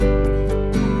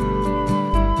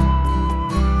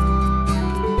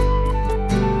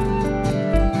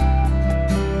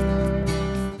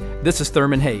This is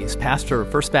Thurman Hayes, pastor of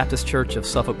First Baptist Church of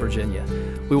Suffolk, Virginia.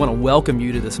 We want to welcome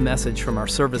you to this message from our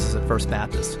services at First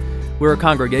Baptist. We're a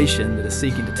congregation that is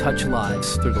seeking to touch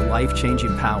lives through the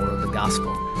life-changing power of the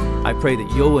gospel. I pray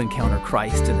that you'll encounter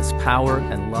Christ in His power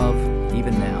and love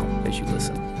even now as you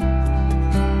listen.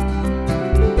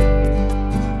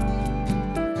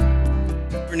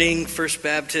 Morning, First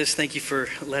Baptist. Thank you for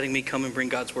letting me come and bring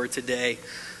God's Word today.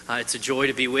 It's a joy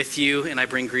to be with you, and I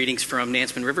bring greetings from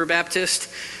Nansemond River Baptist,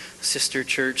 sister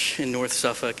church in North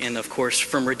Suffolk, and of course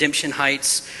from Redemption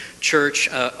Heights Church,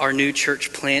 our new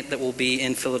church plant that will be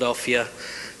in Philadelphia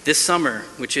this summer,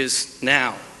 which is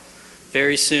now,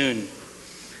 very soon.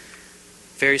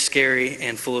 Very scary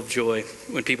and full of joy.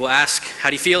 When people ask,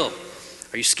 how do you feel?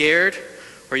 Are you scared?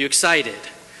 Or are you excited?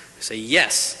 I say,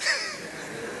 yes.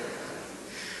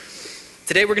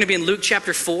 Today we're going to be in Luke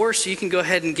chapter 4, so you can go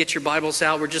ahead and get your Bibles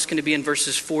out. We're just going to be in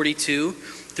verses 42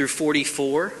 through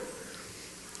 44.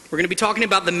 We're going to be talking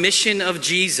about the mission of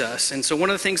Jesus. And so one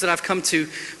of the things that I've come to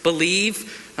believe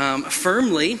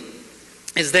firmly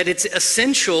is that it's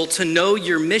essential to know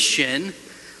your mission,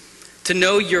 to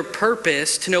know your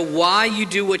purpose, to know why you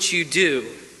do what you do.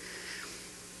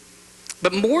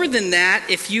 But more than that,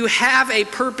 if you have a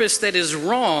purpose that is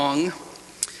wrong,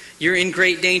 you're in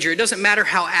great danger. It doesn't matter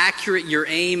how accurate your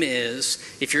aim is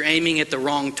if you're aiming at the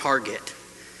wrong target.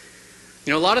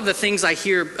 You know, a lot of the things I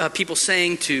hear people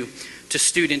saying to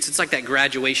students, it's like that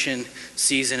graduation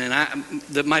season.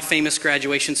 And my famous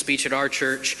graduation speech at our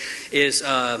church is,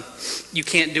 you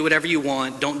can't do whatever you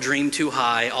want, don't dream too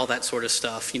high, all that sort of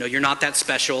stuff. You know, you're not that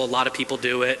special, a lot of people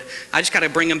do it. I just got to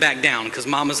bring them back down because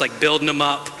mama's like building them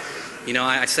up. You know,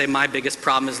 I say my biggest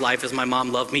problem in life is my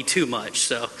mom loved me too much.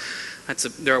 So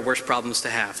there are worse problems to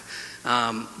have.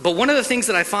 But one of the things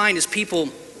that I find is people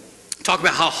talk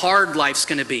about how hard life's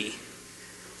going to be,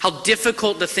 how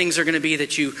difficult the things are going to be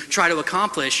that you try to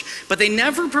accomplish, but they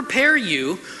never prepare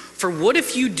you for what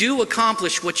if you do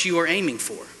accomplish what you are aiming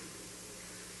for.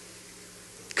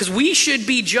 Because we should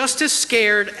be just as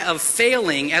scared of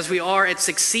failing as we are at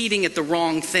succeeding at the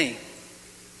wrong thing.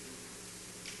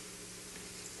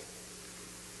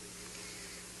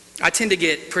 I tend to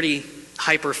get pretty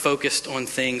hyper-focused on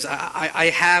things. When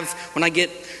I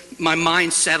get my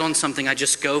mind set on something, I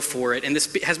just go for it. And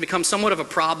this has become somewhat of a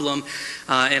problem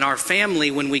in our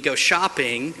family when we go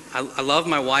shopping. I love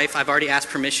my wife. I've already asked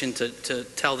permission to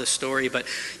tell this story. But,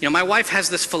 you know, my wife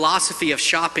has this philosophy of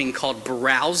shopping called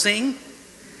browsing.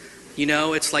 You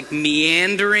know, it's like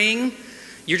meandering.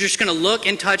 You're just going to look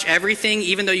and touch everything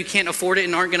even though you can't afford it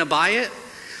and aren't going to buy it.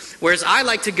 Whereas I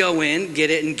like to go in,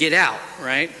 get it, and get out,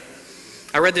 right?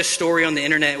 I read this story on the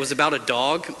internet. It was about a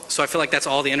dog. So I feel like that's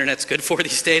all the internet's good for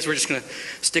these days. We're just going to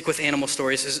stick with animal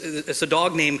stories. It's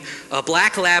a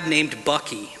black lab named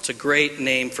Bucky. It's a great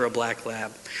name for a black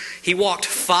lab. He walked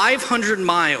 500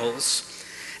 miles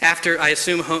after, I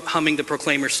assume humming the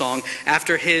Proclaimer song,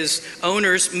 after his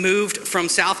owners moved from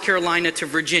South Carolina to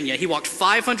Virginia. He walked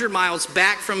 500 miles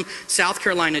back from South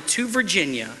Carolina to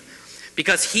Virginia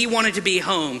because he wanted to be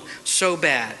home so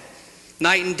bad.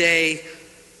 Night and day,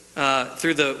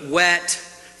 through the wet,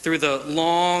 through the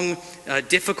long,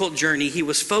 difficult journey, he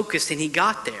was focused and he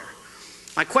got there.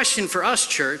 My question for us,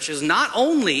 church, is not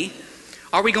only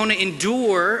are we going to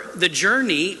endure the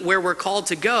journey where we're called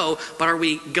to go, but are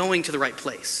we going to the right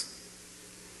place?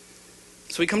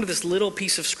 So we come to this little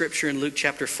piece of scripture in Luke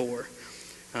chapter 4.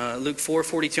 Luke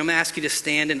 4:42. I'm going to ask you to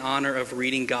stand in honor of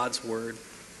reading God's word.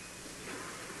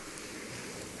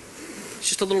 It's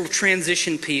just a little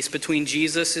transition piece between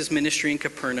Jesus' ministry in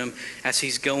Capernaum as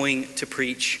he's going to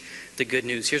preach the good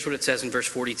news. Here's what it says in verse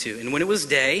 42. And when it was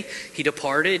day, he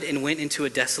departed and went into a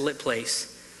desolate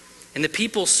place. And the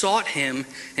people sought him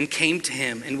and came to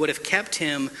him and would have kept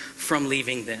him from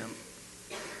leaving them.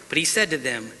 But he said to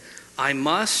them, I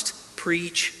must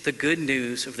preach the good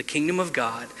news of the kingdom of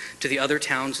God to the other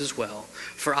towns as well,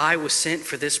 for I was sent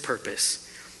for this purpose.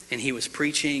 And he was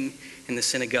preaching in the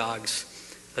synagogues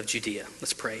of Judea.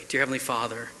 Let's pray. Dear Heavenly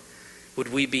Father,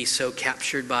 would we be so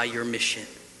captured by your mission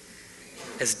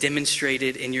as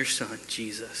demonstrated in your Son,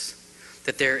 Jesus,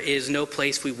 that there is no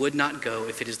place we would not go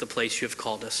if it is the place you have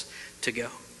called us to go.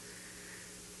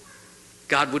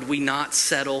 God, would we not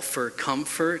settle for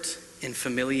comfort and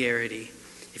familiarity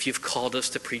if you've called us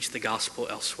to preach the gospel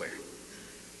elsewhere?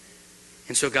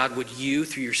 And so God, would you,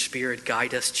 through your Spirit,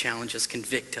 guide us, challenge us,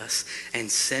 convict us,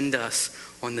 and send us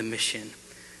on the mission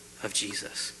of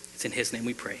Jesus. It's in his name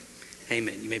we pray.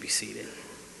 Amen. You may be seated.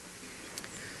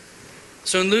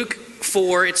 So in Luke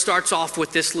 4, it starts off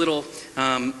with this little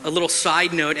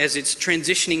side note as it's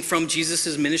transitioning from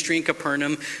Jesus' ministry in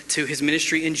Capernaum to his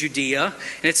ministry in Judea.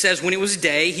 And it says, when it was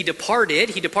day, he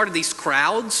departed these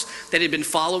crowds that had been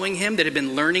following him, that had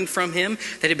been learning from him,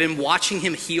 that had been watching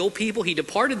him heal people. He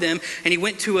departed them and he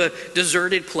went to a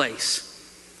deserted place.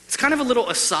 It's kind of a little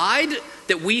aside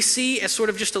that we see as sort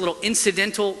of just a little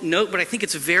incidental note, but I think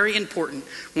it's very important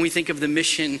when we think of the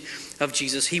mission of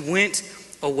Jesus. He went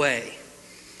away.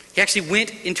 He actually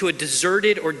went into a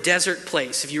deserted or desert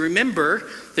place. If you remember,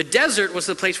 the desert was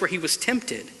the place where he was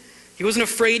tempted. He wasn't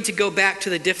afraid to go back to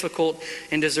the difficult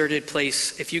and deserted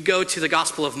place. If you go to the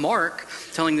Gospel of Mark,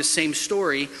 telling the same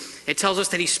story, it tells us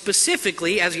that he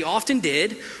specifically, as he often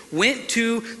did, went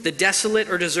to the desolate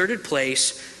or deserted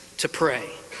place to pray.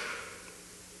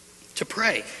 To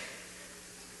pray.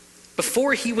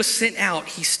 Before he was sent out,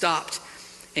 he stopped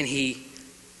and he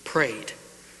prayed.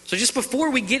 So just before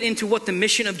we get into what the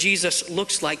mission of Jesus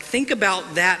looks like, think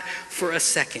about that for a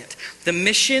second. The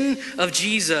mission of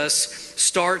Jesus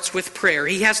starts with prayer.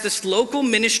 He has this local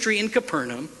ministry in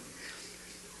Capernaum,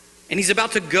 and he's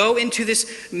about to go into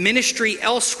this ministry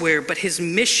elsewhere, but his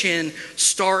mission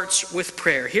starts with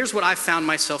prayer. Here's what I found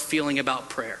myself feeling about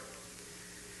prayer.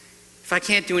 If I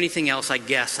can't do anything else, I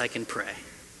guess I can pray.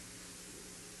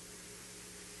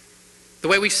 The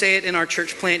way we say it in our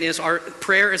church plant is our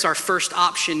prayer is our first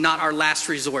option, not our last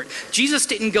resort. Jesus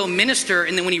didn't go minister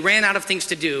and then when he ran out of things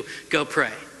to do, go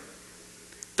pray.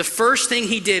 The first thing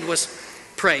he did was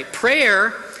pray.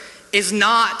 Prayer is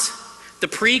not the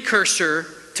precursor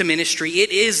to ministry. It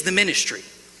is the ministry.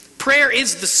 Prayer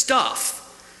is the stuff.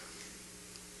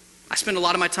 I spend a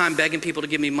lot of my time begging people to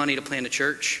give me money to plant a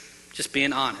church. Just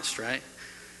being honest, right?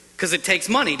 Because it takes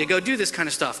money to go do this kind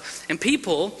of stuff. And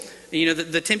people,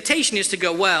 the temptation is to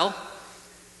go, well,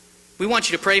 we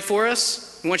want you to pray for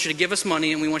us, we want you to give us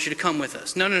money, and we want you to come with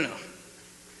us. No.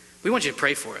 We want you to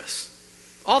pray for us.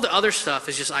 All the other stuff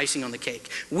is just icing on the cake.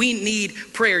 We need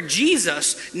prayer.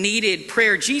 Jesus needed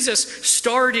prayer. Jesus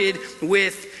started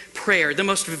with prayer. The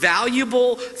most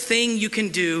valuable thing you can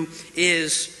do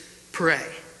is pray.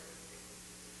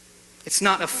 It's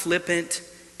not a flippant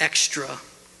extra.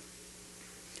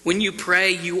 When you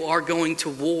pray, you are going to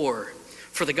war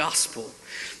for the gospel.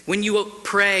 When you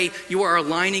pray, you are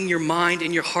aligning your mind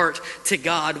and your heart to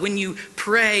God. When you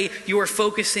pray, you are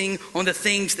focusing on the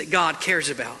things that God cares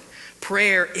about.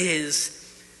 Prayer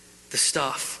is the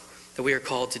stuff that we are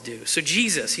called to do. So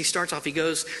Jesus, he starts off, he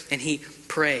goes and he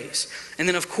prays. And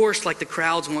then of course, like the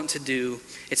crowds want to do,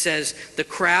 it says, the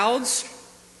crowds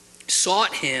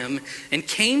sought him and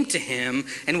came to him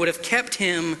and would have kept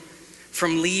him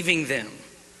from leaving them.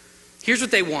 Here's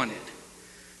what they wanted.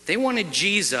 They wanted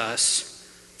Jesus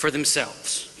for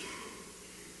themselves.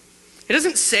 It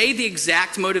doesn't say the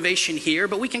exact motivation here,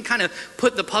 but we can kind of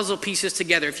put the puzzle pieces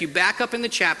together. If you back up in the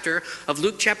chapter of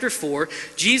Luke chapter 4,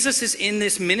 Jesus is in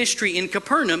this ministry in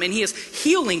Capernaum and he is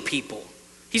healing people.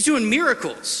 He's doing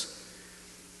miracles.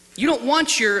 You don't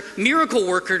want your miracle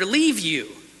worker to leave you.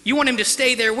 You want him to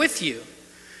stay there with you.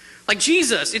 Like,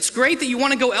 Jesus, it's great that you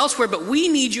want to go elsewhere, but we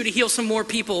need you to heal some more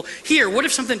people here. What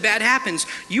if something bad happens?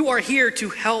 You are here to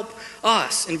help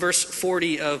us. In verse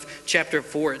 40 of chapter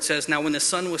 4, it says, now when the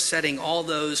sun was setting, all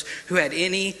those who had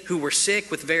any who were sick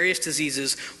with various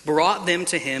diseases brought them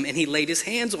to him, and he laid his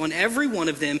hands on every one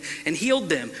of them and healed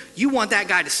them. You want that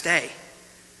guy to stay.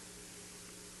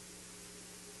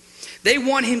 They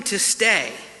want him to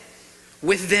stay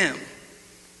with them.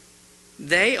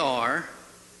 They are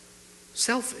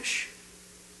selfish.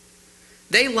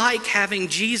 They like having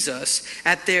Jesus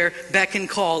at their beck and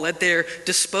call, at their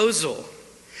disposal.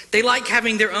 They like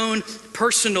having their own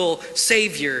personal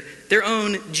savior, their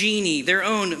own genie, their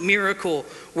own miracle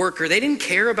worker. They didn't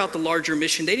care about the larger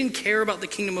mission. They didn't care about the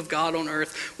kingdom of God on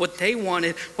earth. What they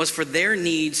wanted was for their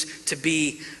needs to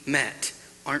be met.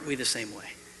 Aren't we the same way?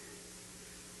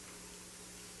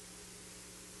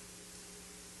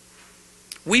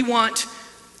 We want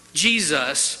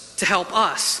Jesus to help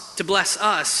us, to bless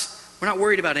us. We're not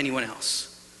worried about anyone else.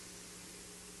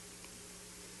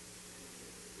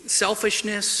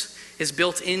 Selfishness is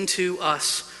built into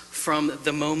us from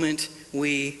the moment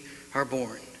we are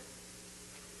born.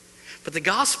 But the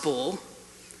gospel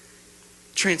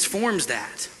transforms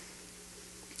that.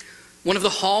 One of the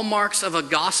hallmarks of a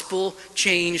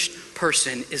gospel-changed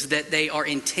person is that they are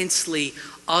intensely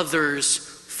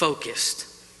others-focused.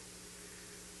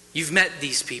 You've met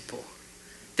these people.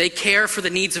 They care for the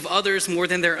needs of others more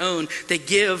than their own. They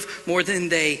give more than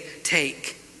they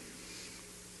take.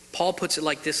 Paul puts it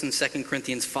like this in 2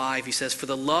 Corinthians 5. He says, "For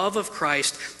the love of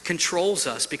Christ controls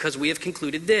us, because we have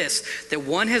concluded this, that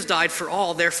one has died for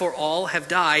all, therefore all have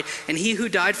died. And he who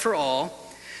died for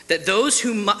all, that those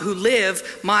who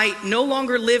live might no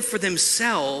longer live for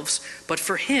themselves, but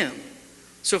for him."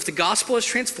 So if the gospel has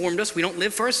transformed us, we don't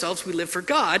live for ourselves, we live for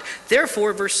God.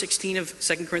 Therefore, verse 16 of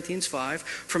 2 Corinthians 5,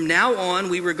 "From now on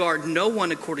we regard no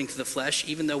one according to the flesh,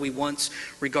 even though we once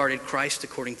regarded Christ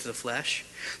according to the flesh.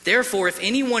 Therefore, if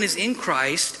anyone is in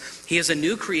Christ, he is a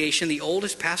new creation. The old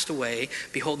has passed away.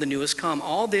 Behold, the new has come.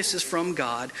 All this is from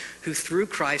God, who through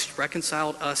Christ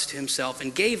reconciled us to himself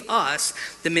and gave us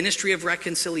the ministry of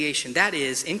reconciliation." That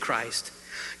is, in Christ,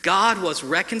 God was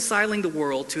reconciling the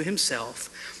world to himself,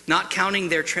 not counting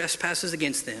their trespasses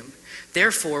against them.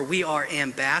 Therefore, we are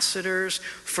ambassadors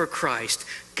for Christ.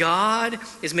 God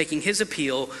is making his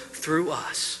appeal through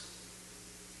us.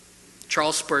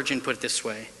 Charles Spurgeon put it this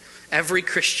way: every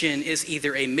Christian is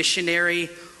either a missionary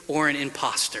or an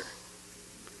imposter.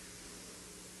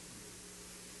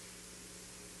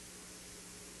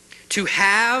 To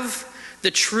have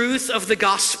the truth of the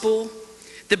gospel,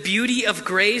 the beauty of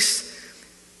grace,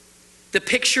 the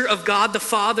picture of God the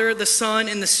Father, the Son,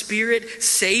 and the Spirit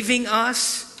saving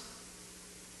us,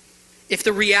 if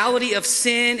the reality of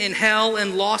sin and hell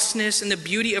and lostness and the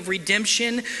beauty of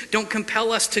redemption don't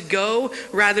compel us to go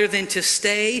rather than to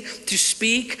stay, to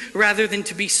speak rather than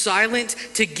to be silent,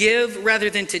 to give rather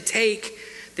than to take,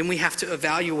 then we have to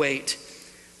evaluate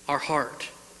our heart.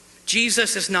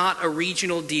 Jesus is not a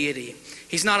regional deity.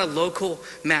 He's not a local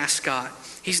mascot.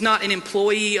 He's not an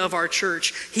employee of our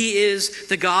church. He is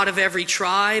the God of every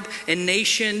tribe and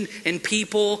nation and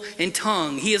people and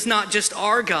tongue. He is not just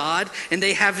our God and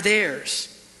they have theirs.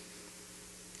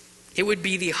 It would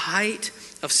be the height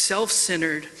of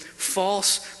self-centered,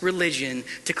 false religion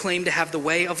to claim to have the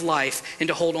way of life and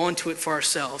to hold on to it for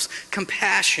ourselves.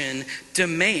 Compassion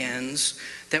demands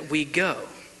that we go.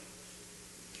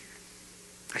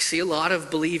 I see a lot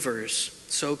of believers,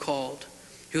 so-called,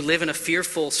 who live in a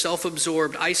fearful,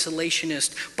 self-absorbed,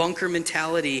 isolationist, bunker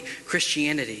mentality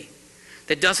Christianity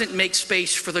that doesn't make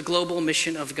space for the global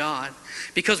mission of God.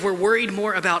 Because we're worried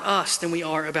more about us than we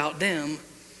are about them.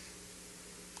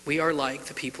 We are like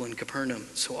the people in Capernaum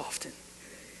so often.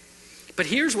 But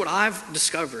here's what I've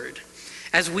discovered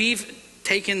as we've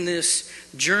taken this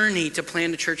journey to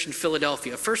plant a church in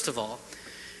Philadelphia. First of all,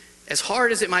 as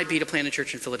hard as it might be to plant a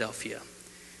church in Philadelphia,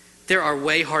 there are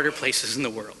way harder places in the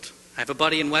world. I have a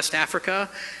buddy in West Africa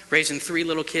raising 3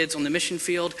 little kids on the mission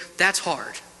field. That's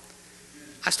hard.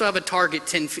 I still have a target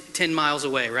 10 miles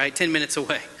away, right? 10 minutes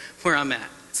away where I'm at.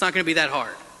 It's not going to be that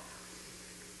hard.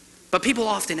 But people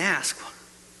often ask,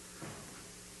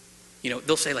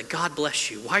 they'll say like, "God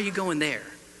bless you. Why are you going there?"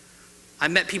 I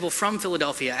met people from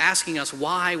Philadelphia asking us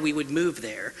why we would move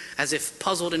there, as if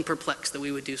puzzled and perplexed that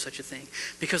we would do such a thing.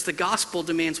 Because the gospel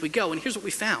demands we go. And here's what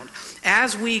we found.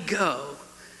 As we go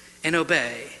and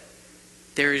obey,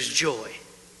 there is joy.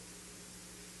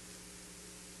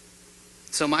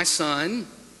 So my son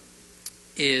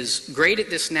is great at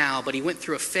this now, but he went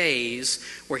through a phase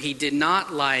where he did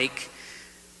not like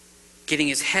getting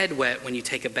his head wet when you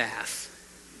take a bath.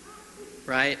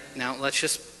 Right? Now let's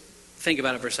just think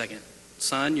about it for a second.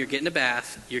 Son, you're getting a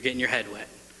bath, you're getting your head wet,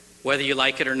 whether you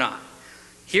like it or not.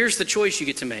 Here's the choice you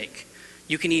get to make.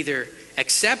 You can either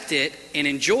accept it and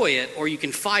enjoy it, or you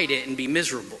can fight it and be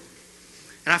miserable.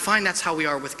 And I find that's how we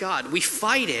are with God. We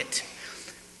fight it,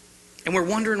 and we're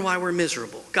wondering why we're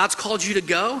miserable. God's called you to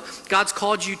go. God's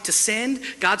called you to send.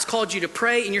 God's called you to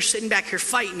pray, and you're sitting back here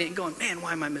fighting it and going, "Man,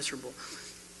 why am I miserable?"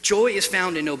 Joy is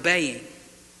found in obeying.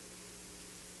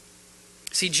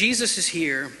 See, Jesus is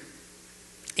here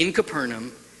in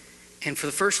Capernaum, and for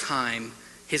the first time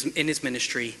in his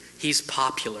ministry, he's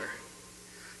popular.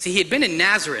 See, he had been in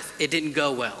Nazareth. It didn't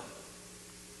go well.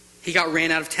 He got ran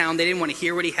out of town. They didn't want to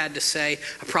hear what he had to say.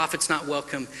 A prophet's not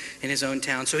welcome in his own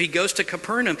town. So he goes to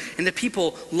Capernaum, and the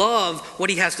people love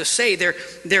what he has to say.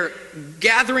 They're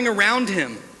gathering around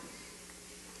him.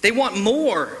 They want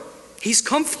more. He's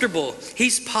comfortable.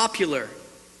 He's popular.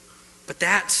 But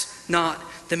that's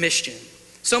not the mission.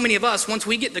 So many of us, once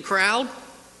we get in the crowd,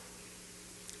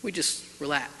 we just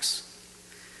relax.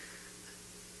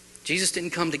 Jesus didn't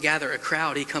come to gather a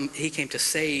crowd. He came to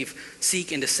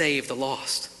seek and to save the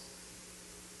lost.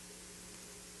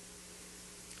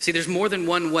 See, there's more than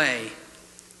one way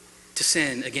to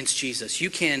sin against Jesus. You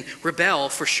can rebel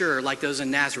for sure, like those in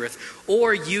Nazareth,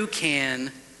 or you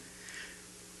can,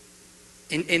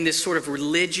 in this sort of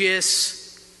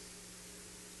religious,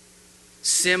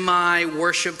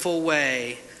 semi-worshipful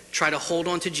way, try to hold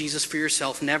on to Jesus for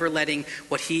yourself, never letting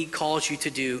what he calls you to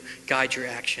do guide your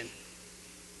action.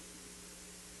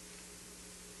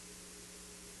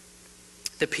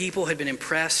 The people had been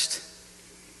impressed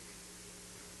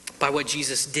by what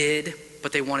Jesus did,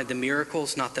 but they wanted the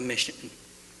miracles, not the mission.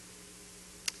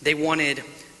 They wanted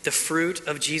the fruit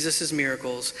of Jesus'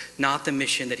 miracles, not the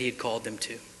mission that he had called them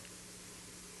to.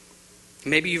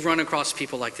 Maybe you've run across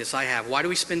people like this. I have. Why do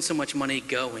we spend so much money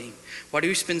going? Why do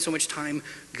we spend so much time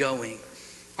going?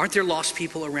 Aren't there lost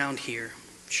people around here?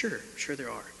 Sure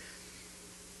there are.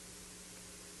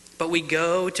 But we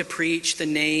go to preach the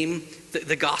name,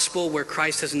 the gospel where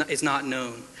Christ is not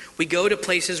known. We go to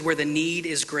places where the need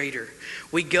is greater.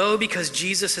 We go because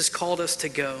Jesus has called us to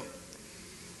go.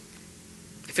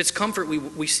 If it's comfort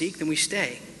we seek, then we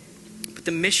stay. But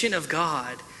the mission of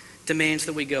God demands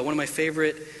that we go. One of my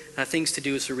favorite things to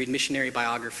do is to read missionary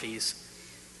biographies.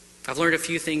 I've learned a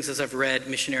few things as I've read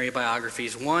missionary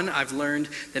biographies. One, I've learned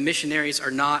that missionaries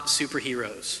are not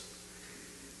superheroes.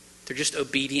 They're just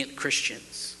obedient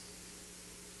Christians.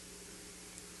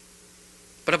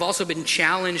 But I've also been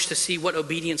challenged to see what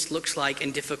obedience looks like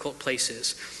in difficult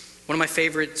places. One of my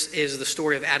favorites is the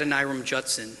story of Adoniram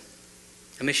Judson,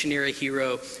 a missionary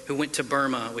hero who went to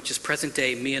Burma, which is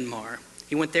present-day Myanmar.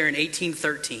 He went there in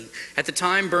 1813. At the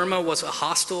time, Burma was a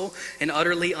hostile and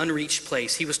utterly unreached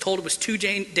place. He was told it was too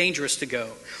dangerous to go.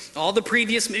 All the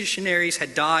previous missionaries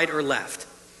had died or left.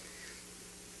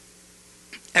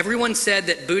 Everyone said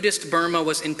that Buddhist Burma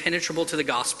was impenetrable to the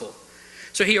gospel.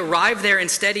 So he arrived there and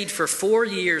studied for 4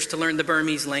 years to learn the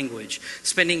Burmese language,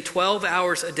 spending 12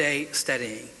 hours a day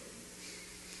studying.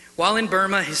 While in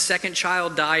Burma, his second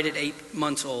child died at 8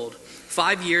 months old.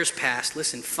 5 years passed,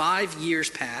 5 years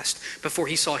passed before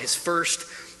he saw his first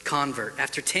convert.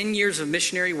 After 10 years of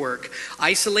missionary work,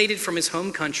 isolated from his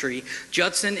home country,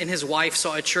 Judson and his wife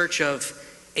saw a church of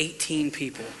 18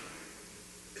 people.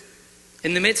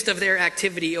 In the midst of their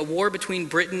activity, a war between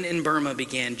Britain and Burma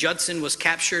began. Judson was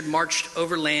captured, marched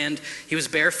overland. He was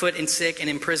barefoot and sick and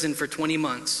imprisoned for 20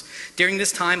 months. During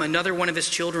this time, another one of his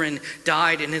children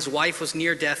died and his wife was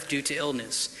near death due to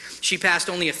illness. She passed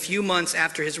only a few months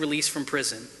after his release from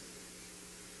prison.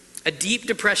 A deep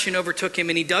depression overtook him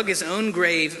and he dug his own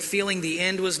grave, feeling the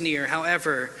end was near.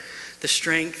 However, the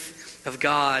strength of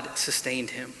God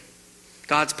sustained him.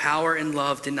 God's power and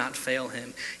love did not fail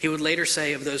him. He would later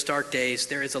say of those dark days,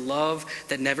 "There is a love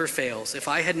that never fails. If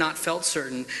I had not felt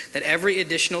certain that every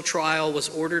additional trial was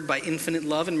ordered by infinite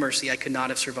love and mercy, I could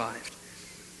not have survived."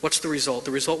 What's the result?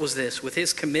 The result was this. With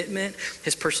his commitment,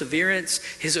 his perseverance,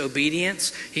 his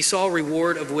obedience, he saw a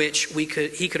reward of which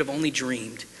he could have only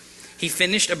dreamed. He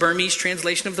finished a Burmese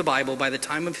translation of the Bible. By the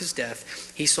time of his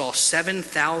death, he saw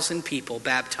 7,000 people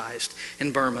baptized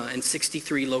in Burma and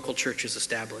 63 local churches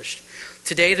established.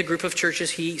 Today, the group of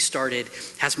churches he started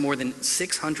has more than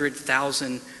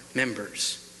 600,000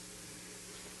 members.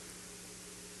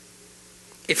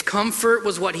 If comfort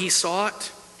was what he sought,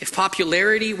 if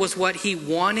popularity was what he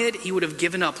wanted, he would have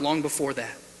given up long before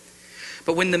that.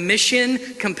 But when the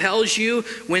mission compels you,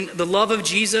 when the love of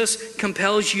Jesus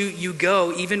compels you, you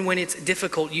go. Even when it's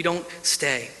difficult, you don't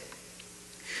stay.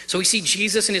 So we see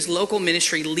Jesus in his local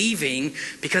ministry leaving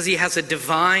because he has a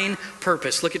divine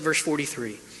purpose. Look at verse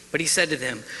 43. But he said to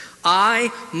them,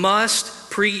 "I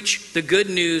must preach the good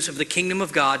news of the kingdom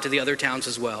of God to the other towns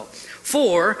as well.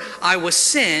 For I was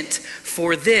sent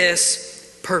for this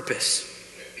purpose."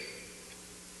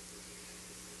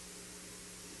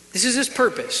 This is his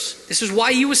purpose. This is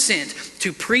why he was sent,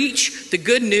 to preach the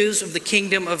good news of the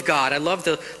kingdom of God. I love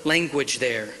the language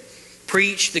there.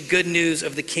 Preach the good news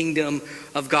of the kingdom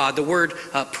of God. The word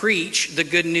preach, the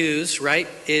good news, right,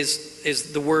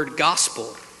 is the word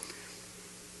gospel.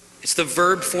 It's the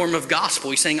verb form of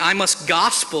gospel. He's saying, I must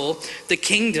gospel the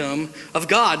kingdom of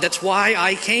God. That's why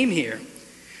I came here.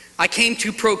 I came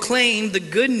to proclaim the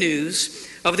good news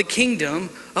of the kingdom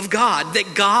of God,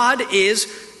 that God is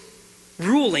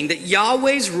ruling, that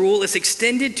Yahweh's rule is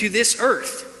extended to this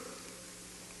earth.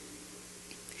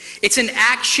 It's an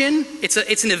action, it's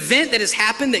an event that has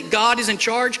happened, that God is in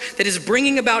charge, that is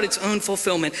bringing about its own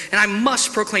fulfillment. And I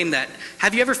must proclaim that.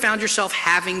 Have you ever found yourself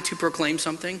having to proclaim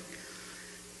something?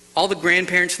 All the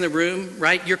grandparents in the room,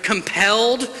 right? You're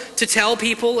compelled to tell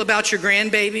people about your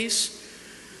grandbabies.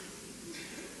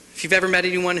 If you've ever met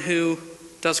anyone who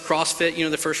does CrossFit, you know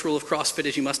the first rule of CrossFit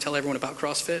is you must tell everyone about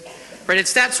CrossFit. Right?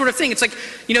 It's that sort of thing. It's like,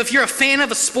 if you're a fan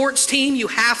of a sports team, you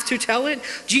have to tell it.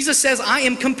 Jesus says, I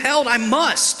am compelled, I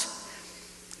must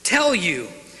tell you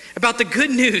about the good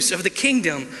news of the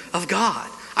kingdom of God.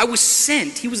 I was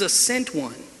sent. He was a sent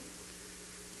one.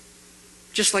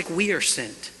 Just like we are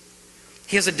sent.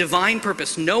 He has a divine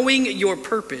purpose. Knowing your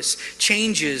purpose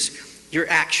changes your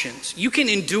actions. You can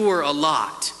endure a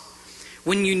lot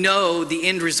when you know the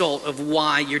end result of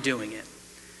why you're doing it.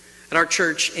 At our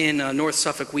church in North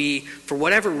Suffolk, we, for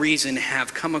whatever reason,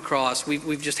 have come across,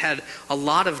 we've just had a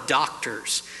lot of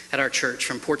doctors at our church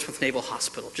from Portsmouth Naval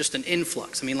Hospital, just an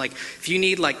influx. I mean, like, if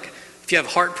you have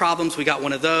heart problems, we got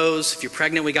one of those. If you're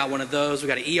pregnant, we got one of those. We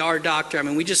got an ER doctor. I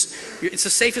mean, it's the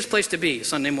safest place to be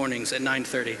Sunday mornings at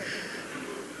 9:30.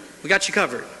 We got you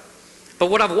covered. But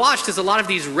what I've watched is a lot of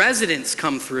these residents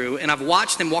come through, and I've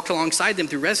watched them, walked alongside them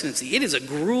through residency. It is a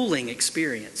grueling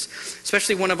experience,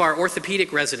 especially one of our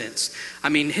orthopedic residents. I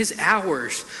mean, his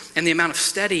hours and the amount of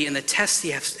study and the tests he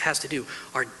has to do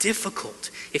are difficult.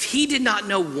 If he did not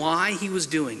know why he was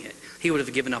doing it, he would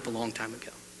have given up a long time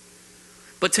ago.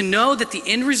 But to know that the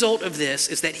end result of this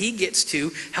is that he gets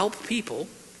to help people,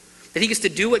 that he gets to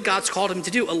do what God's called him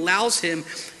to do, allows him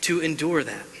to endure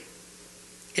that.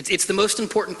 It's the most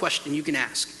important question you can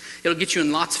ask. It'll get you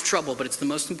in lots of trouble, but it's the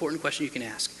most important question you can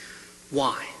ask.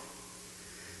 Why?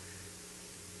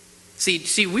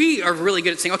 See, we are really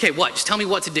good at saying, okay, what? Just tell me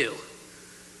what to do.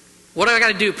 What do I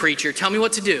got to do, preacher? Tell me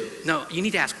what to do. No, you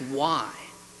need to ask why.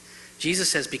 Jesus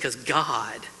says, because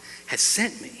God has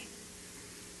sent me.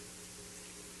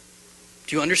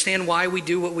 Do you understand why we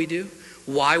do what we do?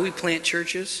 Why we plant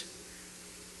churches?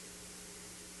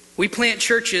 We plant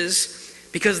churches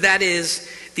because that is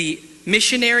the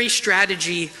missionary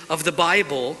strategy of the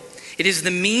Bible. It is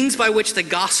the means by which the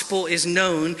gospel is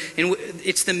known, and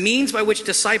it's the means by which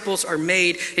disciples are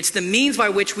made. It's the means by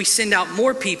which we send out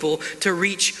more people to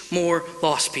reach more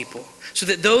lost people, so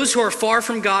that those who are far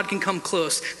from God can come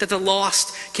close, that the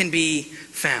lost can be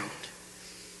found.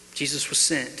 Jesus was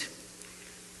sent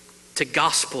to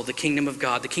gospel the kingdom of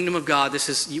God. The kingdom of God,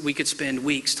 we could spend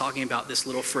weeks talking about this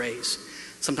little phrase.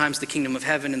 Sometimes the kingdom of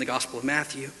heaven in the Gospel of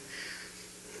Matthew.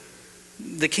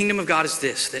 The kingdom of God is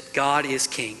this, that God is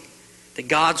king, that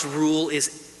God's rule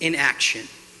is in action.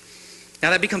 Now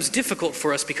that becomes difficult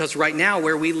for us because right now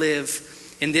where we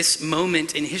live in this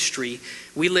moment in history,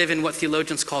 we live in what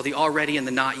theologians call the already and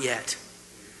the not yet.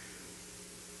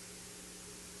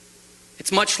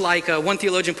 It's much like, one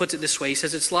theologian puts it this way, he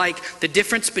says it's like the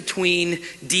difference between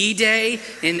D-Day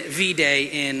and V-Day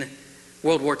in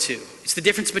World War II. It's the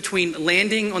difference between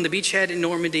landing on the beachhead in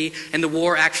Normandy and the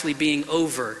war actually being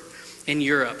over in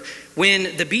Europe.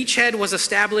 When the beachhead was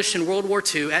established in World War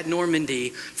II at Normandy,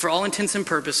 for all intents and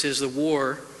purposes, the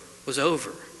war was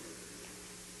over.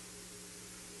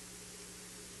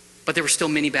 But there were still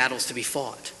many battles to be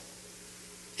fought.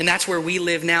 And that's where we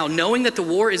live now. Knowing that the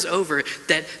war is over,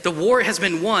 that the war has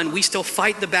been won, we still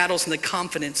fight the battles in the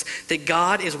confidence that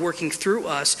God is working through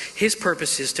us his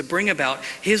purposes to bring about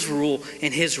his rule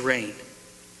and his reign.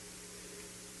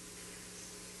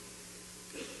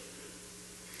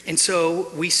 And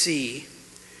so we see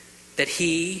that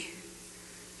he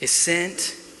is sent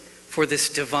for this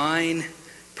divine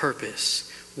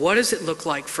purpose. What does it look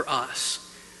like for us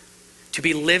to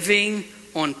be living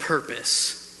on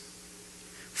purpose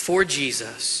for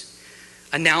Jesus,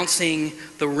 announcing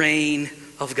the reign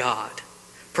of God,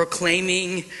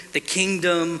 proclaiming the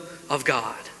kingdom of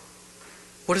God?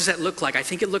 What does that look like? I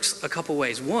think it looks a couple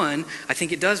ways. One, I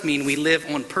think it does mean we live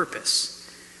on purpose.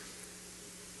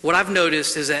 What I've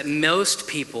noticed is that most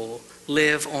people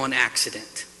live on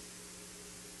accident.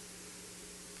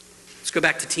 Let's go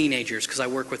back to teenagers because I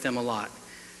work with them a lot.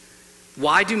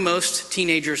 Why do most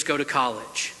teenagers go to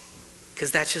college?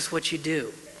 Because that's just what you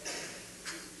do.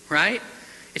 Right?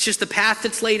 It's just the path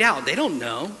that's laid out. They don't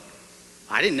know.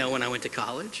 I didn't know when I went to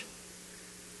college.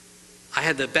 I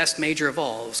had the best major of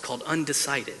all. It was called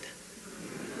undecided.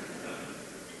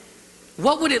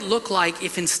 What would it look like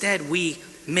if instead we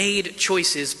made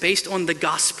choices based on the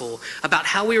gospel about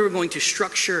how we were going to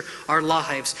structure our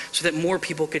lives so that more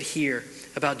people could hear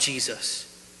about Jesus?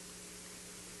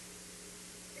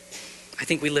 I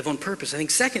think we live on purpose. I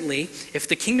think secondly, if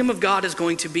the kingdom of God is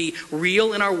going to be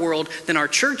real in our world, then our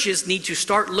churches need to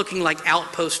start looking like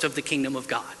outposts of the kingdom of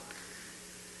God.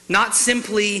 Not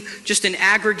simply just an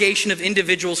aggregation of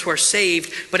individuals who are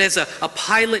saved, but as a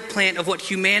pilot plant of what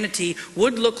humanity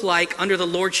would look like under the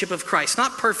lordship of Christ.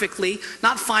 Not perfectly,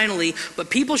 not finally, but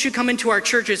people should come into our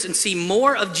churches and see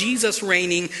more of Jesus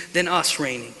reigning than us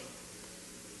reigning.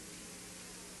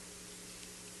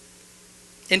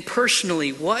 And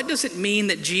personally, what does it mean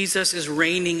that Jesus is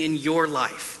reigning in your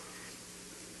life?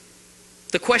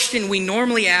 The question we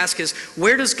normally ask is,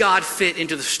 where does God fit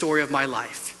into the story of my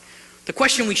life? The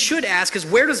question we should ask is,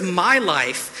 where does my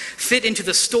life fit into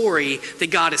the story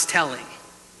that God is telling?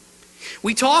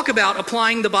 We talk about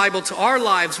applying the Bible to our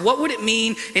lives. What would it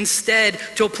mean instead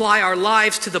to apply our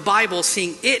lives to the Bible,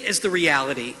 seeing it as the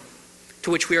reality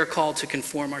to which we are called to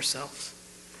conform ourselves?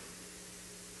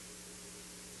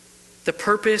 The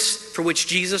purpose for which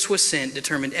Jesus was sent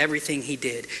determined everything he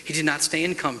did. He did not stay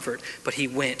in comfort, but he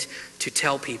went to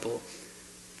tell people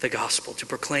the gospel, to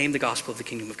proclaim the gospel of the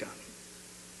kingdom of God.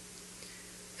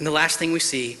 And the last thing we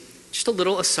see, just a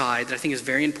little aside that I think is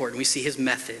very important, we see his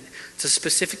method. It's a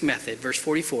specific method. Verse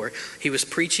 44, he was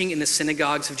preaching in the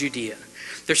synagogues of Judea.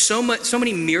 There's so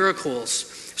many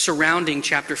miracles surrounding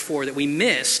chapter 4 that we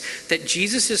miss that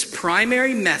Jesus'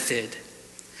 primary method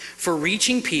for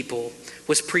reaching people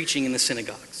was preaching in the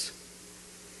synagogues.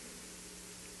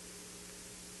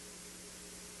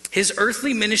 His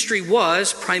earthly ministry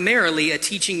was primarily a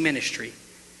teaching ministry.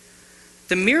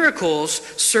 The miracles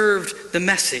served the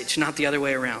message, not the other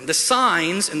way around. The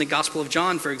signs in the Gospel of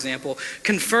John, for example,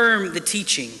 confirm the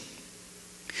teaching.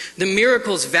 The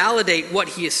miracles validate what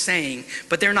he is saying,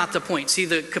 but they're not the point. See,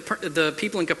 the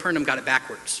people in Capernaum got it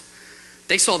backwards.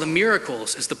 They saw the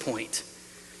miracles as the point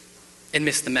and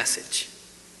missed the message.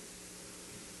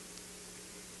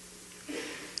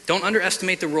 Don't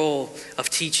underestimate the role of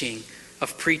teaching,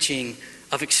 of preaching,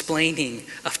 of explaining,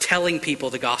 of telling people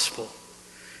the gospel.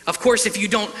 Of course, if you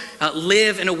don't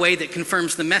live in a way that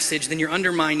confirms the message, then you're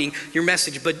undermining your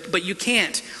message. But you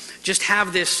can't just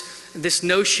have this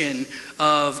notion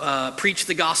of preach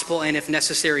the gospel and if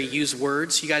necessary use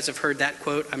words. You guys have heard that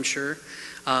quote, I'm sure,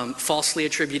 falsely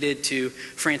attributed to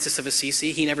Francis of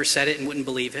Assisi. He never said it and wouldn't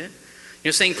believe it. You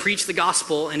know, saying preach the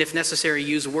gospel and if necessary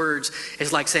use words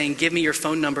is like saying give me your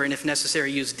phone number and if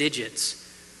necessary use digits.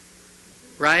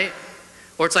 Right?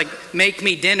 Or it's like make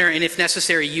me dinner and if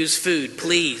necessary use food,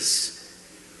 please.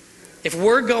 If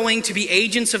we're going to be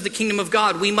agents of the kingdom of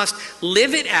God, we must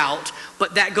live it out,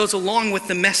 but that goes along with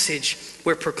the message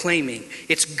we're proclaiming.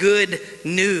 It's good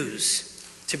news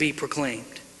to be proclaimed.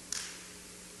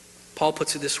 Paul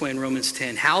puts it this way in Romans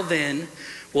 10. How then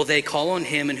will they call on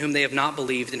him in whom they have not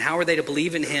believed? And how are they to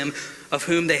believe in him of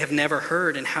whom they have never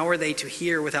heard? And how are they to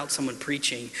hear without someone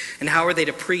preaching? And how are they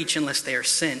to preach unless they are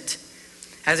sent?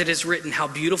 As it is written, how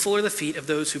beautiful are the feet of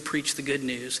those who preach the good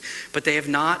news, but they have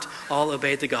not all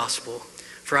obeyed the gospel.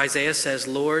 For Isaiah says,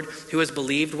 Lord, who has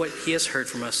believed what he has heard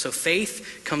from us? So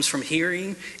faith comes from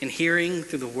hearing, and hearing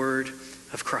through the word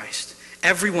of Christ.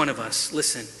 Every one of us,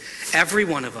 listen, every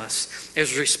one of us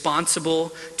is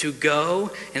responsible to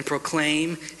go and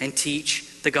proclaim and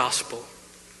teach the gospel.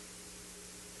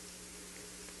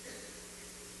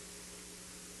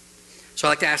 So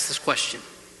I like to ask this question.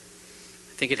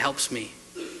 I think it helps me.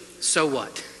 So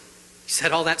what? You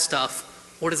said all that stuff.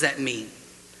 What does that mean?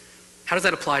 How does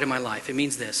that apply to my life? It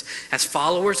means this. As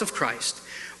followers of Christ,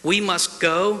 we must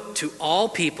go to all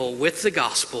people with the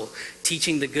gospel,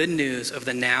 teaching the good news of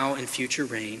the now and future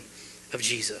reign of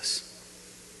Jesus.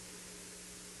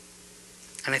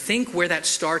 And I think where that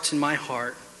starts in my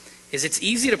heart is it's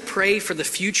easy to pray for the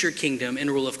future kingdom and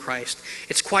rule of Christ.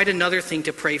 It's quite another thing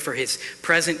to pray for his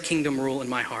present kingdom rule in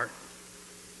my heart.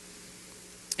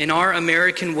 In our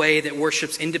American way that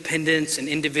worships independence and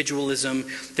individualism,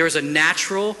 there is a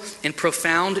natural and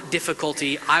profound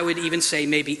difficulty, I would even say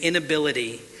maybe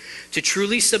inability, to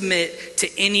truly submit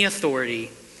to any authority,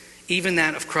 even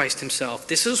that of Christ himself.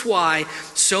 This is why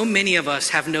so many of us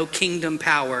have no kingdom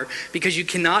power, because you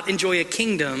cannot enjoy a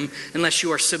kingdom unless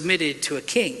you are submitted to a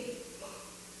king.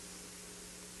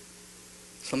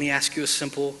 So let me ask you a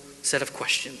simple set of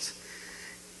questions.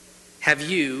 Have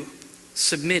you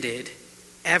submitted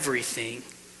everything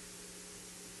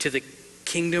to the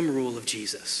kingdom rule of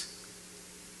Jesus?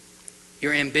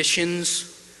 Your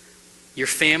ambitions, your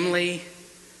family,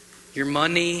 your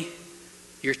money,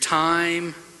 your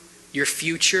time, your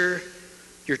future,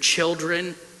 your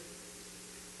children.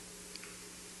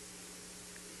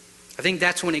 I think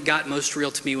that's when it got most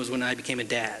real to me, was when I became a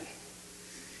dad.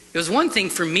 It was one thing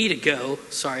for me to go.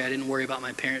 Sorry, I didn't worry about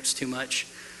my parents too much.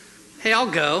 Hey, I'll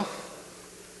go.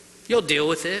 You'll deal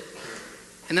with it.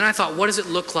 And then I thought, what does it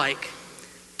look like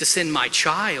to send my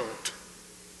child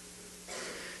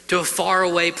to a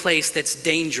faraway place that's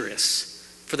dangerous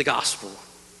for the gospel?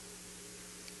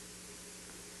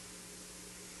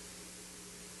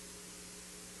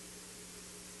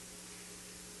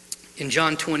 In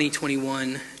John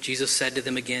 20:21, Jesus said to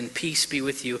them again, peace be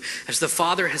with you. As the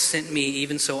Father has sent me,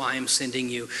 even so I am sending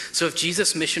you. So if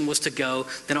Jesus' mission was to go,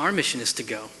 then our mission is to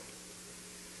go.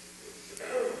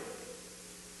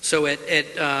 So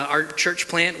at our church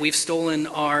plant, we've stolen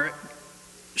our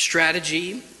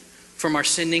strategy from our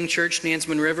sending church,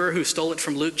 Nansemond River, who stole it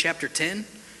from Luke chapter 10,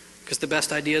 because the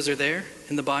best ideas are there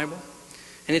in the Bible.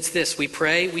 And it's this: we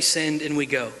pray, we send, and we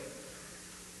go.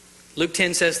 Luke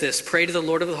 10 says this: pray to the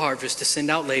Lord of the harvest to send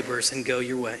out laborers, and go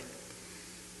your way.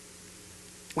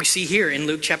 We see here in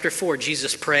Luke chapter 4,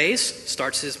 Jesus prays,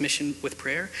 starts his mission with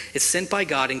prayer, is sent by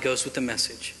God, and goes with the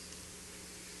message.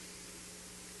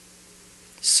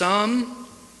 Some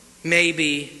may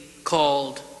be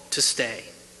called to stay.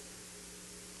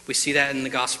 We see that in the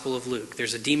Gospel of Luke.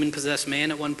 There's a demon-possessed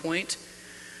man at one point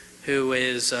who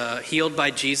is healed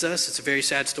by Jesus. It's a very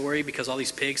sad story because all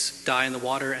these pigs die in the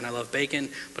water, and I love bacon.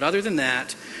 But other than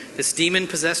that, this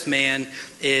demon-possessed man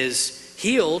is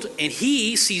healed, and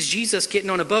he sees Jesus getting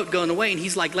on a boat going away, and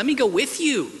he's like, let me go with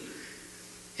you.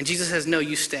 And Jesus says, no,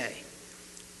 you stay.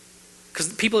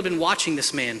 Because people have been watching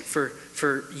this man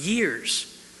for years.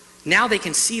 Now they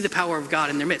can see the power of God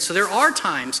in their midst. So there are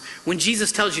times when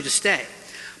Jesus tells you to stay.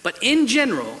 But in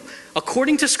general,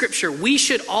 according to Scripture, we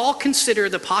should all consider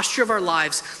the posture of our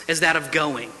lives as that of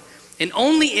going. And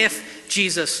only if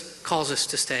Jesus calls us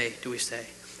to stay do we stay.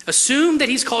 Assume that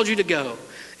he's called you to go,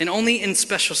 and only in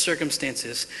special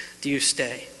circumstances do you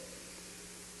stay.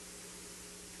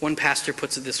 One pastor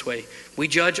puts it this way: we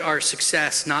judge our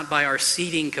success not by our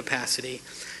seating capacity,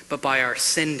 but by our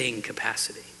sending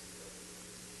capacity.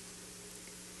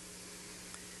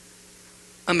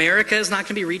 America is not going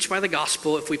to be reached by the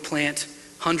gospel if we plant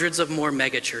hundreds of more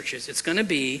mega churches. It's going to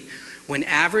be when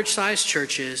average-sized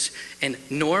churches and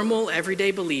normal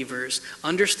everyday believers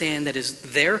understand that it's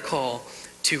their call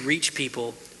to reach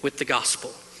people with the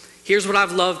gospel. Here's what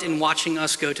I've loved in watching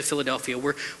us go to Philadelphia.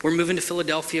 We're moving to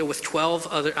Philadelphia with 12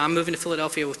 other. I'm moving to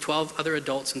Philadelphia with 12 other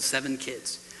adults and 7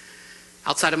 kids.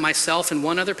 Outside of myself and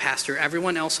one other pastor,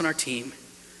 everyone else on our team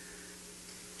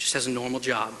just has a normal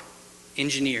job.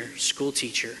 Engineer, school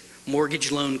teacher,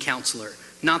 mortgage loan counselor.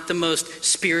 Not the most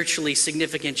spiritually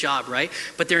significant job, right?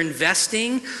 But they're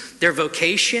investing their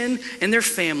vocation and their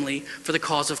family for the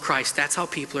cause of Christ. That's how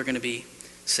people are going to be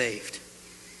saved.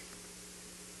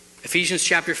 Ephesians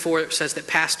chapter 4 says that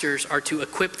pastors are to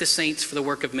equip the saints for the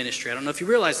work of ministry. I don't know if you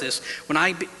realize this. When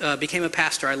I became a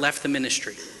pastor, I left the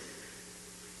ministry.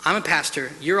 I'm a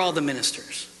pastor. You're all the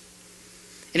ministers.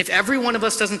 And if every one of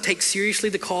us doesn't take seriously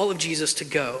the call of Jesus to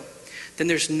go, then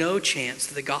there's no chance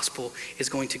that the gospel is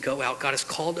going to go out. God has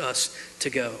called us to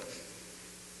go.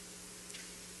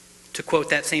 To quote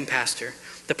that same pastor,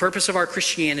 the purpose of our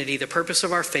Christianity, the purpose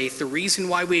of our faith, the reason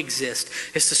why we exist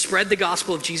is to spread the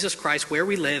gospel of Jesus Christ where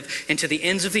we live and to the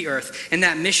ends of the earth. And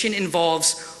that mission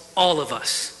involves all of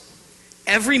us.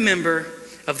 Every member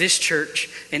of this church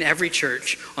and every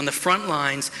church on the front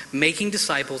lines making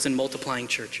disciples and multiplying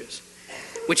churches.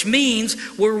 Which means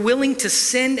we're willing to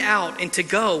send out and to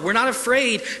go. We're not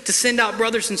afraid to send out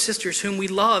brothers and sisters whom we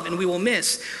love and we will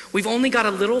miss. We've only got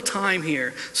a little time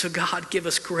here, so God give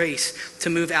us grace to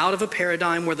move out of a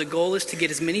paradigm where the goal is to get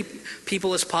as many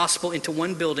people as possible into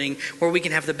one building where we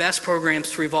can have the best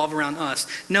programs to revolve around us.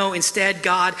 No, instead,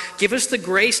 God, give us the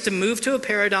grace to move to a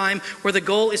paradigm where the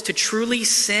goal is to truly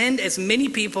send as many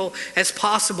people as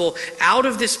possible out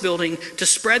of this building to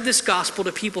spread this gospel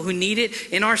to people who need it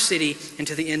in our city and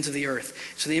to the ends of the earth.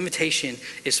 So the invitation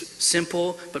is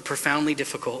simple but profoundly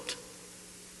difficult.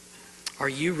 Are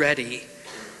you ready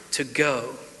to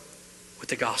go with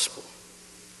the gospel?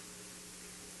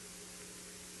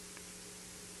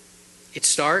 It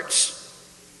starts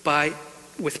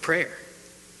with prayer.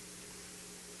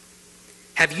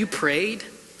 Have you prayed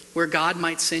where God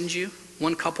might send you?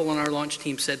 One couple on our launch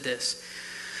team said this: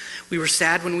 we were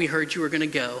sad when we heard you were going to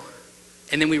go,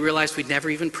 and then we realized we'd never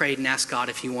even prayed and asked God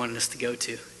if he wanted us to go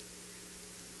to.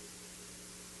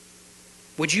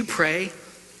 Would you pray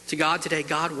to God today,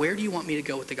 God, where do you want me to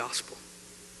go with the gospel?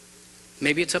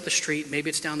 Maybe it's up the street,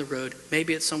 maybe it's down the road,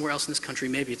 maybe it's somewhere else in this country,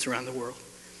 maybe it's around the world.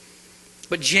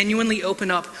 But genuinely open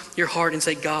up your heart and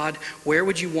say, God, where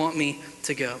would you want me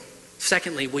to go?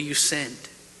 Secondly, will you send?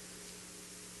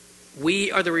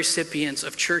 We are the recipients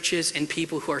of churches and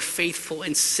people who are faithful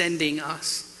in sending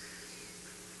us.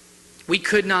 We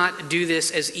could not do this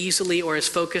as easily or as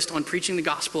focused on preaching the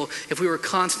gospel if we were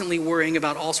constantly worrying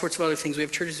about all sorts of other things. We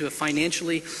have churches who have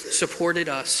financially supported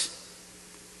us.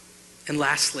 And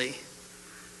lastly,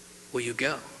 will you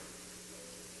go?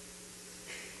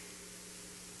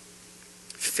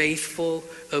 Faithful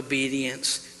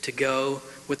obedience to go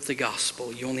with the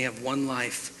gospel. You only have one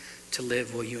life to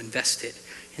live. Will you invest it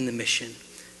in the mission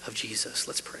of Jesus?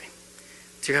 Let's pray.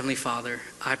 Dear Heavenly Father,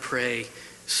 I pray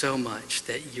so much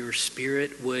that your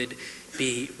Spirit would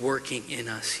be working in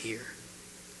us here.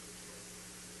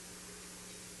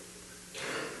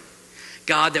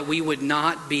 God, that we would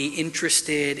not be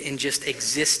interested in just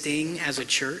existing as a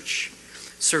church,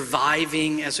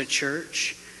 surviving as a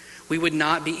church. We would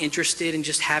not be interested in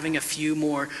just having a few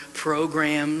more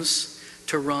programs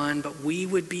to run, but we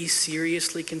would be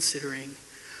seriously considering,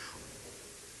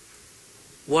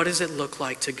 what does it look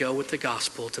like to go with the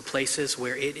gospel to places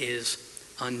where it is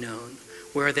unknown,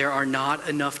 where there are not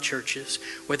enough churches,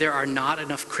 where there are not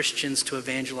enough Christians to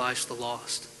evangelize the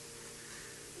lost?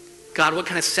 God, what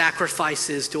kind of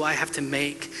sacrifices do I have to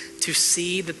make to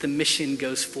see that the mission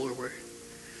goes forward?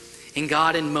 And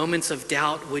God, in moments of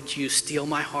doubt, would you steel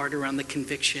my heart around the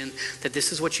conviction that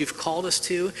this is what you've called us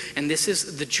to, and this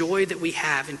is the joy that we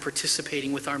have in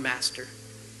participating with our Master.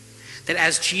 That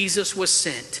as Jesus was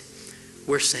sent,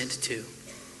 we're sent too.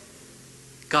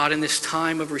 God, in this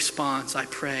time of response, I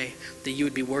pray that you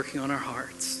would be working on our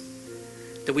hearts.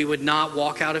 That we would not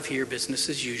walk out of here business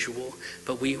as usual,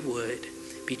 but we would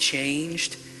be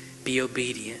changed, be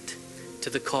obedient to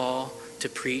the call to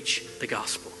preach the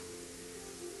gospel.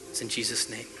 It's in Jesus'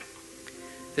 name.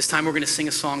 This time we're going to sing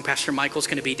a song. Pastor Michael's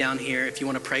going to be down here. If you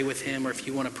want to pray with him, or if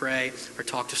you want to pray or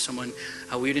talk to someone,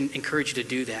 we would encourage you to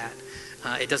do that.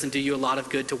 It doesn't do you a lot of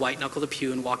good to white knuckle the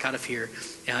pew and walk out of here.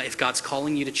 If God's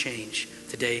calling you to change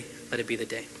today, let it be the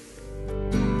day.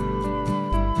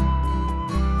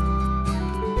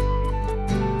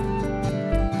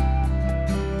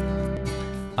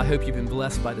 I hope you've been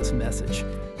blessed by this message.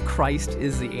 Christ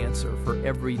is the answer for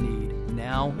every need,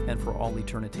 now and for all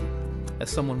eternity.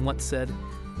 As someone once said,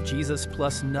 Jesus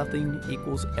plus nothing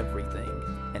equals everything,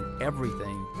 and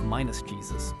everything minus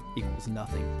Jesus equals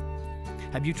nothing.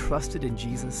 Have you trusted in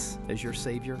Jesus as your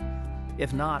Savior?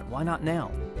 If not, why not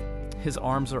now? His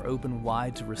arms are open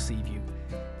wide to receive you.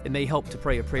 It may help to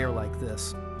pray a prayer like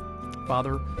this.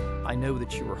 Father, I know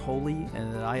that you are holy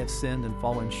and that I have sinned and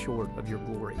fallen short of your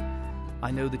glory. I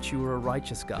know that you are a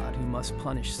righteous God who must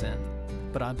punish sin,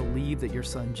 but I believe that your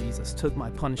Son Jesus took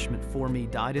my punishment for me,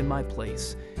 died in my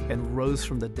place, and rose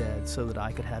from the dead so that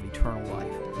I could have eternal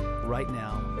life. Right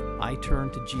now, I turn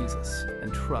to Jesus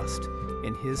and trust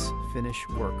in his finished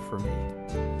work for me.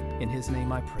 In his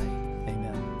name I pray,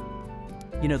 amen.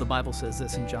 You know, the Bible says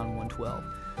this in John 1:12,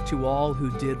 to all who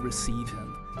did receive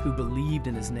him, who believed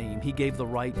in his name, he gave the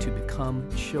right to become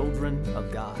children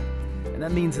of God. And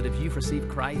that means that if you've received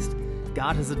Christ,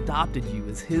 God has adopted you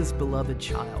as his beloved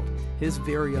child, his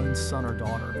very own son or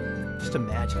daughter. Just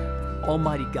imagine it.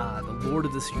 Almighty God, the Lord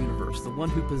of this universe, the one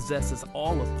who possesses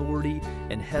all authority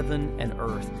in heaven and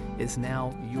earth, is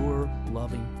now your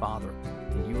loving Father,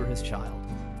 and you are his child.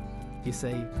 You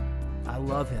say, I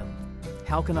love him.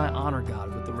 How can I honor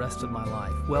God with the rest of my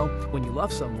life? Well, when you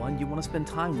love someone, you want to spend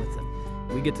time with them.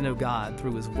 We get to know God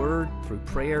through his word, through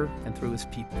prayer, and through his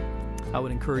people. I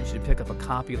would encourage you to pick up a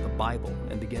copy of the Bible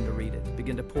and begin to read it.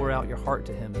 Begin to pour out your heart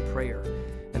to him in prayer.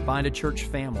 And find a church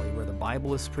family where the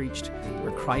Bible is preached,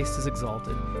 where Christ is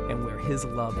exalted, and where his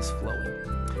love is flowing.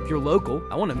 If you're local,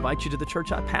 I want to invite you to the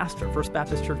church I pastor, First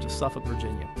Baptist Church of Suffolk,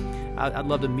 Virginia. I'd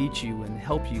love to meet you and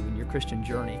help you in your Christian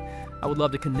journey. I would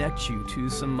love to connect you to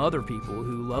some other people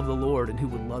who love the Lord and who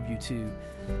would love you too.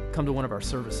 Come to one of our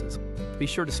services. Be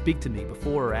sure to speak to me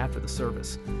before or after the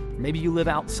service. Maybe you live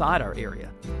outside our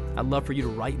area. I'd love for you to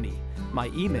write me.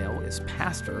 My email is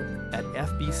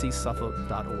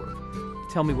pastor@fbcsuffolk.org.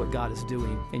 Tell me what God is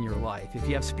doing in your life. If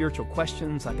you have spiritual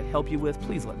questions I could help you with,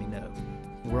 please let me know.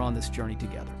 We're on this journey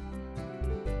together.